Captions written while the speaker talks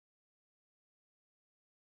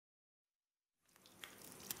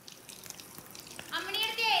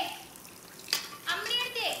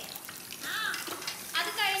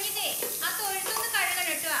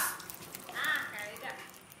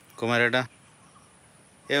കുമാരേട്ടാ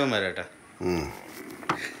ഏവന്മാരേട്ടാ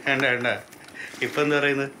വേണ്ട വേണ്ട ഇപ്പം എന്താ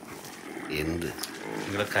പറയുന്നത്? എന്ത്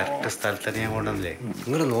നിങ്ങൾ കറക്റ്റ് സ്ഥലത്ത് തന്നെ ഞാൻ കൊണ്ടുവന്നില്ലേ?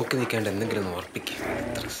 നിങ്ങൾ നോക്കി നിൽക്കാണ്ട് എന്തെങ്കിലും ഒന്ന് ഉറപ്പിക്കുക.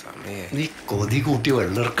 എത്ര സമയം നീ കൊതി കൂട്ടി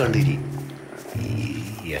വെള്ളർക്കണ്ടിരി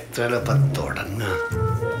എത്രപ്പം തുടങ്ങ.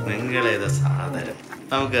 നിങ്ങളേതാ സാധനം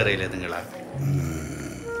നമുക്കറിയില്ലേ നിങ്ങളാ.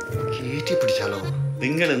 കയറ്റി പിടിച്ചാലോ?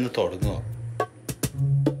 നിങ്ങളിന്ന് തുടങ്ങുമോ?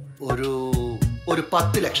 ഒരു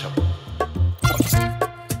 10 ലക്ഷം.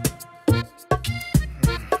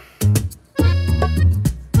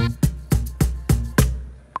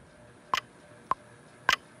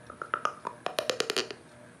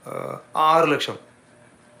 ലക്ഷം.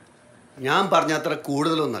 ഞാൻ പറഞ്ഞ അത്ര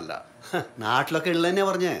കൂടുതലൊന്നല്ല. നാട്ടിലൊക്കെ ഉള്ളതന്നെ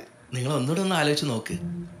പറഞ്ഞേ. നിങ്ങൾ ഒന്നുകൂടെ ഒന്ന് ആലോചിച്ച് നോക്ക്.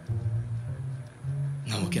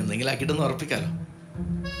 നമുക്ക് എന്തെങ്കിലും ആക്കിയിട്ടൊന്ന് ഉറപ്പിക്കാലോ.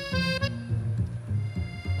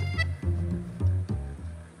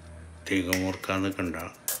 തികമൂർക്കാന്ന് കണ്ട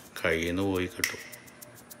കയ്യിൽ നിന്ന് പോയി കിട്ടും.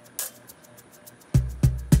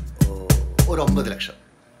 ഒരു 9 ലക്ഷം.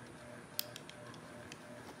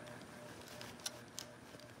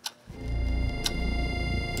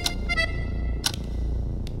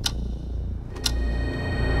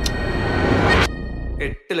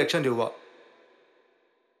 രൂപ,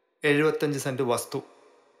 75 സെന്റ് വസ്തു,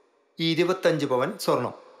 25 പവൻ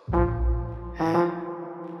സ്വർണം.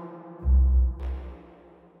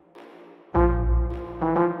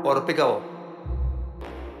 ഉറപ്പിക്കാവോ?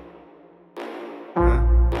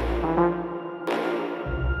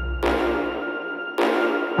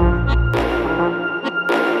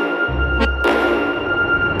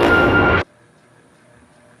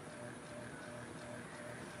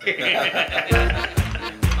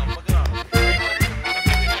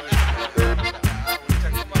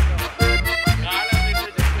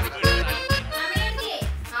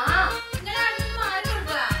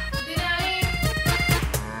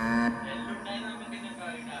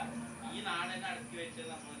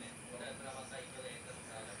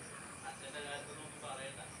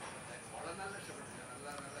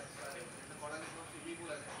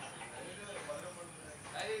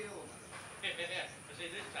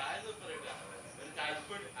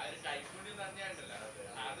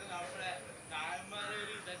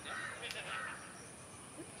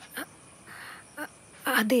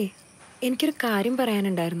 അതെ, എനിക്കൊരു കാര്യം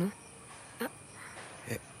പറയാനുണ്ടായിരുന്നു.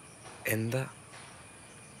 എന്താ?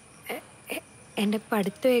 എൻ്റെ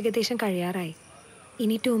പഠിത്തം ഏകദേശം കഴിയാറായി.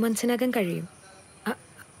 ഇനി 2 monthsനകം കഴിയും.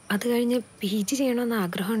 അത് കഴിഞ്ഞ് PG ചെയ്യണമെന്ന്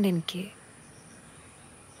ആഗ്രഹമുണ്ട് എനിക്ക്.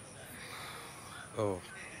 ഓ,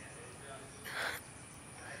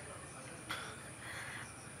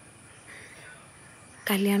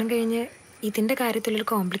 കല്യാണം കഴിഞ്ഞ് ഇതിൻ്റെ കാര്യത്തിലൊരു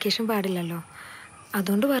കോംപ്ലിക്കേഷൻ പാടില്ലല്ലോ,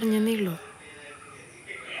 അതുകൊണ്ട് പറഞ്ഞതേ ഉള്ളൂ.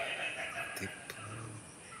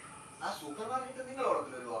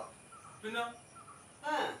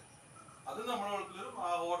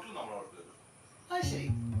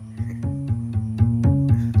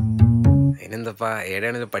 അതിനെന്താ,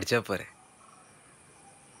 ഏടെയാണെങ്കിലും പഠിച്ചാ പോരെ.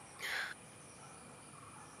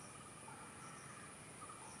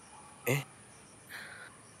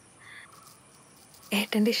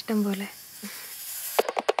 ഏട്ടൻ്റെ ഇഷ്ടം പോലെ.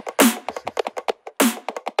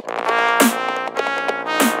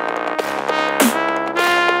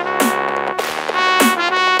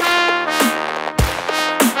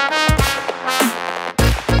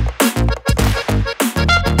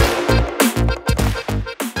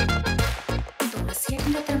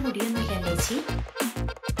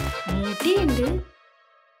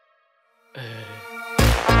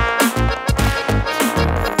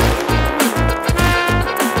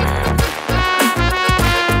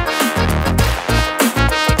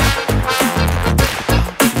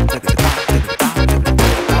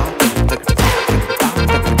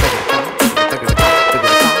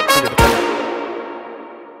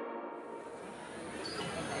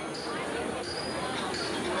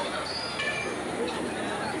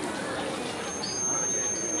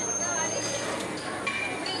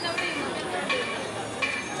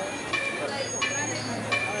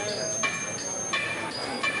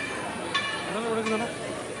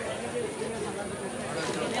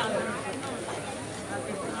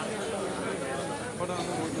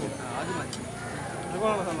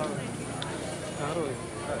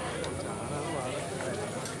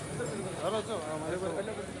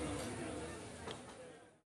 हमारे